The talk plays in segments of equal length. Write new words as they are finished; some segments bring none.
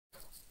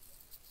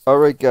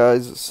Alright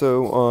guys,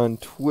 so on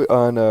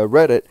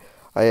Reddit,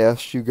 I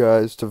asked you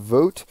guys to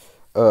vote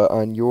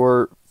on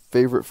your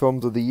favorite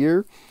films of the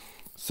year.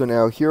 So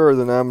now here are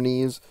the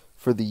nominees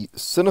for the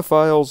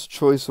Cinephiles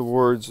Choice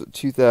Awards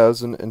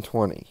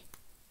 2020.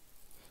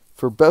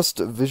 For Best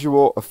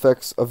Visual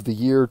Effects of the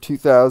Year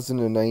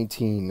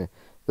 2019,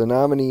 the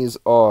nominees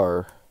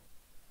are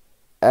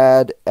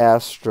Ad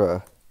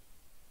Astra,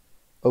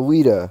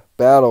 Alita,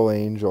 Battle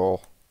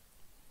Angel,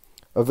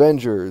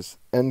 Avengers,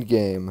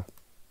 Endgame,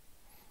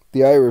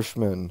 The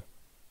Irishman,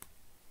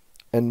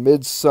 and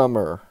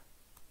Midsummer.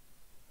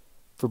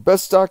 For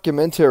Best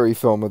Documentary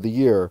Film of the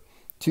Year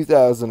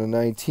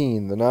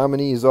 2019, the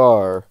nominees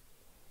are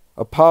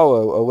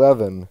Apollo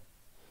 11,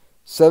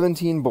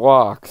 17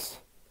 Blocks,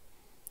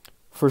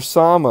 For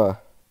Sama,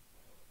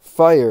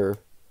 Fire,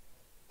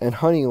 and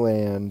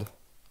Honeyland.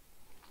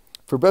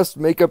 For Best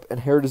Makeup and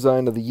Hair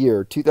Design of the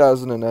Year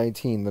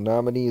 2019, the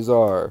nominees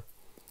are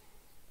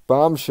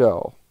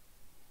Bombshell,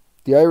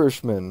 The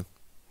Irishman,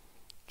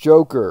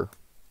 Joker,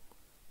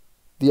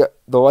 The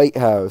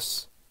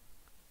Lighthouse,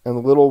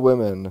 and Little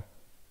Women.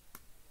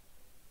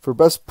 For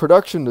Best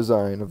Production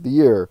Design of the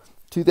Year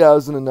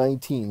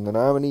 2019, the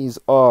nominees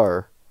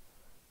are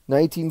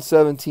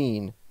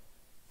 1917,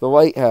 The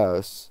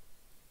Lighthouse,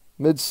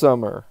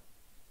 Midsummer,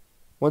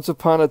 Once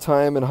Upon a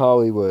Time in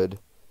Hollywood,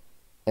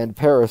 and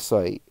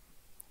Parasite.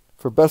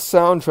 For Best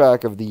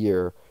Soundtrack of the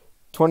Year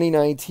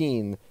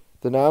 2019,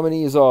 the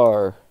nominees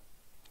are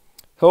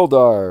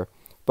Joker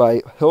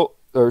by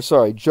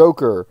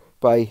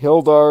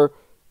Hildar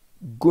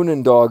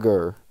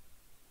Gunendogger,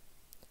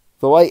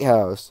 The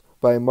Lighthouse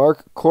by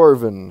Mark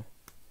Corvin,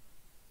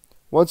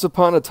 Once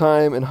Upon a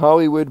Time in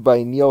Hollywood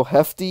by Neil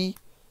Hefti,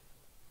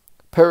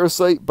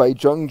 Parasite by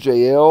Jung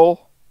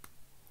Jae-il,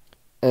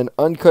 and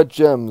Uncut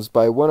Gems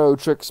by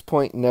 106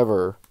 Point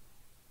Never.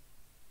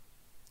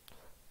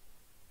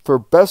 For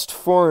Best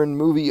Foreign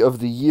Movie of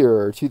the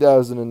Year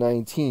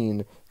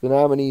 2019, the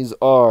nominees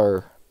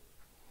are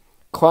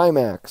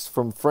Climax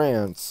from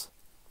France,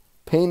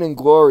 Pain and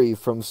Glory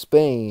from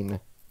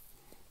Spain,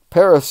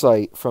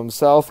 Parasite from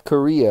South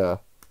Korea,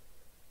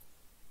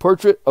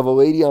 Portrait of a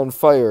Lady on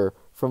Fire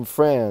from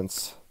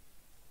France,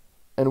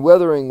 and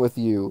Weathering with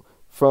You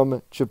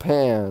from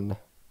Japan.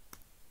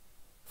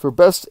 For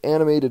Best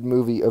Animated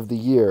Movie of the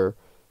Year,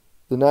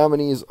 the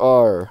nominees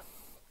are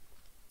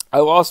I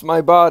Lost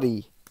My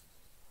Body,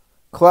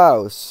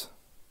 Klaus,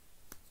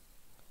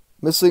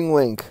 Missing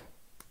Link,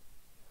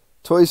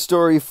 Toy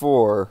Story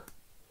 4,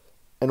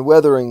 and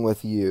Weathering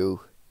with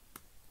You.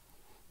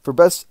 For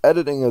Best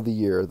Editing of the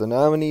Year, the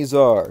nominees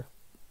are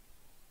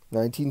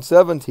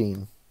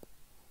 1917,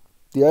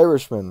 The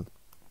Irishman,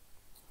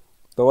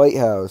 The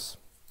Lighthouse,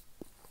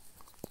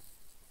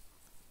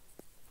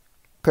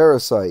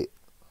 Parasite,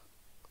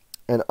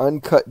 and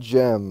Uncut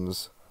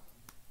Gems.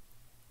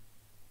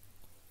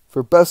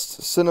 For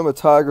Best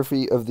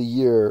Cinematography of the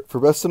Year, for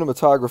Best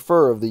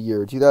Cinematographer of the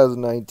Year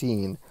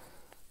 2019,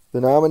 the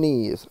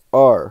nominees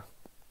are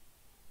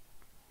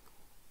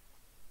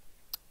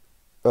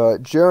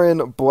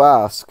Jaron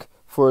Blask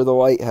for The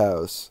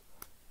Lighthouse,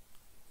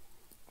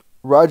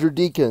 Roger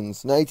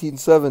Deakins,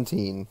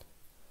 1917,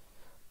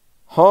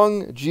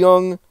 Hong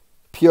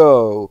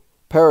Jeong-pyo,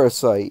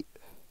 Parasite,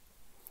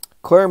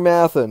 Claire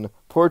Mathen,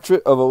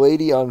 Portrait of a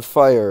Lady on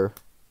Fire,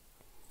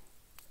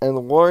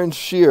 and Lawrence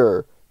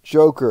Shear,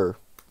 Joker.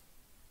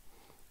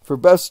 For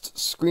Best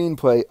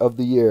Screenplay of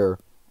the Year,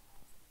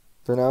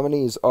 the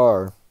nominees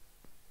are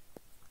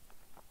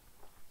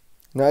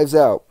Knives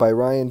Out by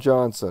Ryan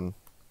Johnson,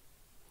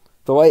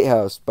 The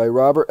Lighthouse by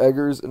Robert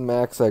Eggers and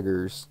Max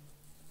Eggers,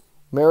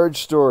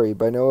 Marriage Story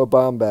by Noah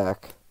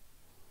Baumbach,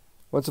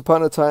 Once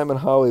Upon a Time in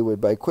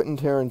Hollywood by Quentin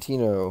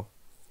Tarantino,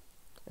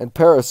 and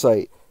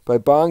Parasite by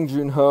Bong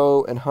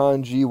Joon-ho and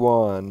Han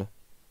Ji-won.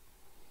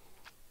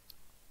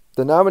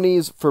 The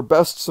nominees for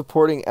Best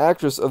Supporting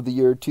Actress of the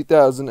Year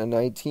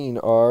 2019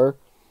 are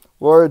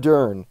Laura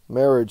Dern,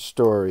 Marriage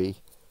Story,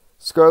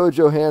 Scarlett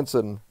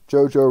Johansson,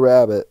 Jojo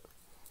Rabbit,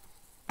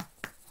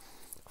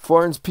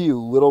 Florence Pugh,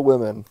 Little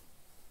Women,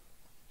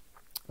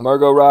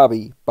 Margot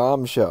Robbie,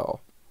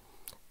 Bombshell,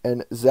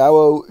 and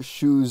Zhao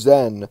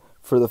Shuzhen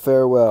for The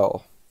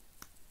Farewell.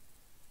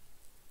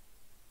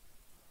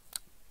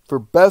 For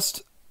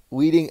Best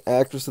Leading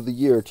Actress of the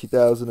Year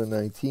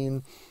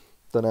 2019,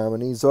 the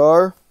nominees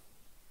are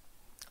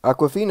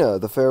Awkwafina,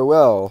 The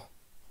Farewell,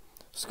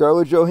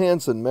 Scarlett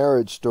Johansson,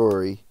 Marriage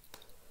Story,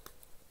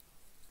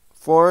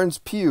 Florence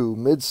Pugh,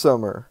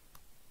 Midsummer,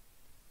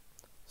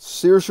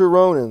 Saoirse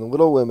Ronan,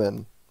 Little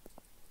Women,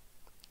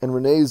 and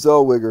Renee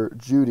Zellweger,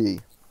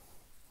 Judy.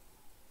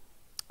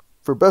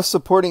 For Best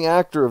Supporting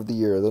Actor of the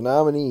Year, the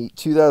nominees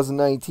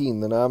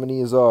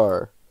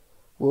are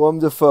Willem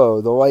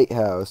Dafoe, The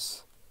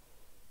Lighthouse,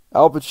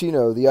 Al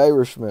Pacino, The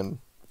Irishman,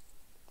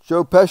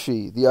 Joe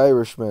Pesci, The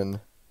Irishman,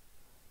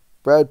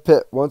 Brad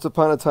Pitt, Once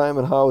Upon a Time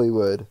in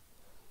Hollywood,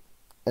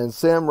 and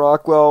Sam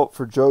Rockwell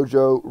for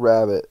Jojo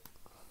Rabbit.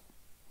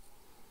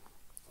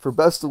 For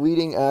Best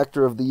Leading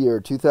Actor of the Year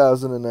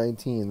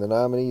 2019, the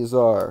nominees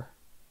are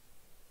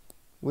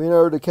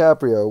Leonardo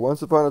DiCaprio,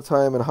 Once Upon a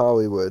Time in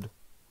Hollywood.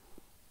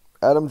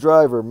 Adam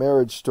Driver,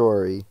 Marriage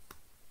Story.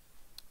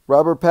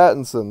 Robert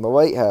Pattinson, The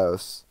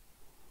Lighthouse.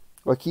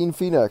 Joaquin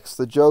Phoenix,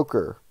 The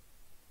Joker.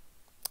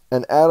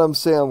 And Adam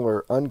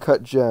Sandler,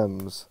 Uncut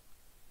Gems.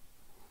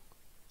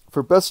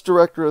 For Best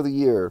Director of the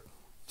Year,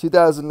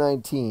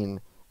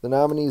 2019, the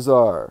nominees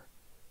are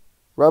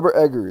Robert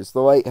Eggers,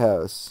 The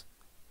Lighthouse.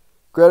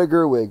 Greta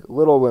Gerwig,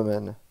 Little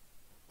Women.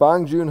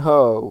 Bong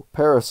Joon-ho,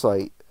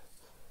 Parasite.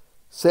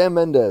 Sam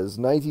Mendes,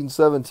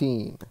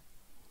 1917.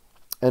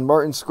 And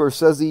Martin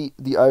Scorsese,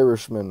 The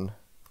Irishman.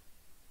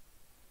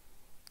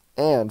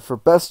 And for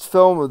Best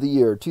Film of the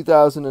Year,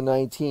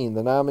 2019,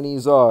 the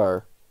nominees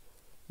are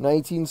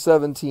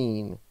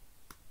 1917,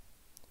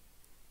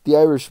 The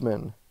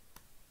Irishman,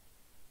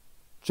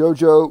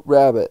 Jojo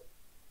Rabbit,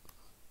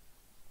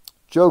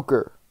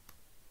 Joker,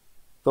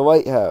 The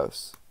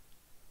Lighthouse,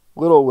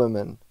 Little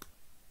Women,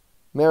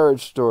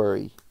 Marriage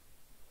Story,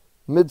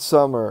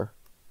 Midsommar,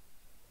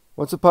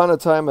 Once Upon a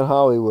Time in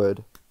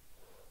Hollywood,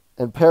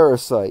 and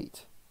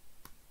Parasite.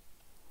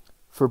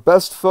 For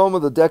Best Film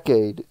of the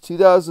Decade,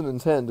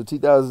 2010 to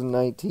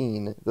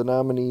 2019, the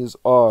nominees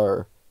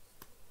are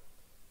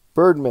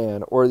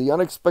Birdman, or The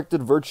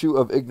Unexpected Virtue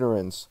of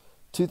Ignorance,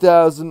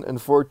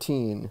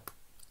 2014.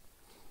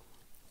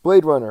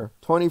 Blade Runner,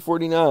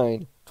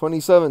 2049,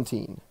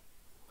 2017.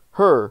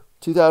 Her,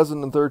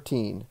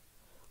 2013.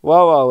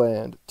 La La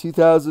Land,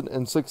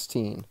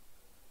 2016.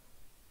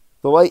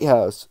 The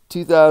Lighthouse,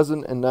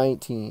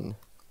 2019.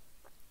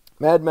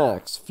 Mad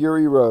Max,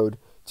 Fury Road,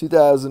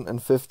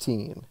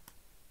 2015.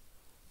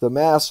 The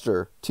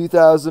Master,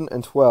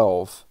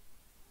 2012.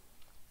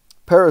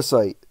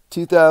 Parasite,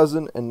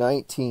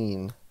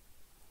 2019.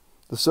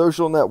 The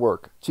Social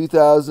Network,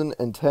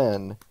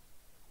 2010.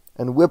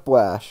 And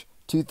Whiplash,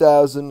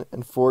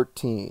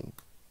 2014.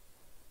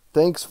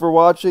 Thanks for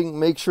watching.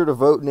 Make sure to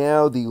vote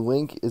now. The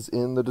link is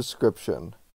in the description.